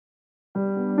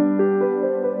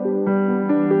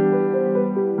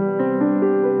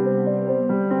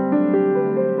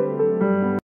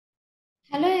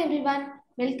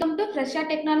Welcome to Fresa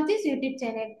Technologies YouTube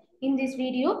channel. In this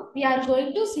video, we are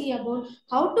going to see about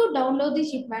how to download the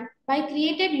shipment by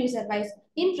created user wise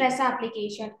in Fresa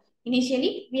application.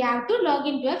 Initially, we have to log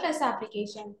into a Fresa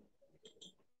application.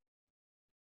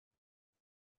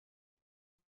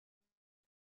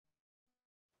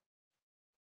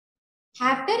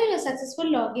 After your successful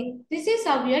login, this is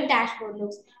how your dashboard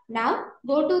looks. Now,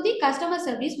 go to the customer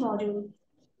service module.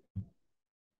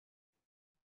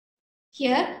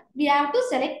 Here, we have to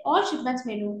select all shipments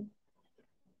menu.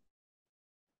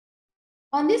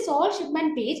 On this all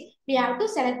shipment page, we have to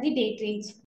select the date range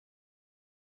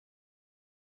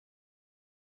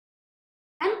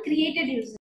and created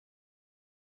user,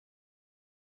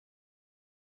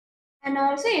 and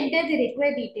also enter the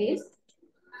required details.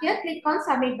 Here, click on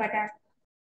submit button.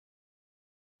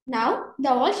 Now, the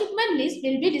all shipment list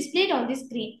will be displayed on the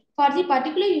screen for the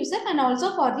particular user and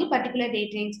also for the particular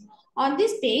date range. On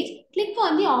this page, click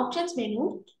on the options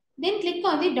menu, then click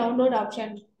on the download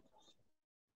option.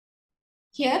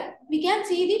 Here, we can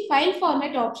see the file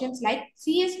format options like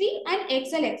CSV and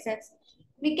XLSX.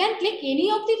 We can click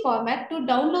any of the format to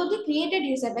download the created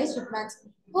user by shipments.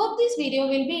 Hope this video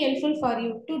will be helpful for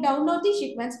you to download the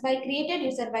shipments by created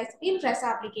user by in Fresa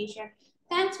application.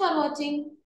 Thanks for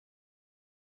watching.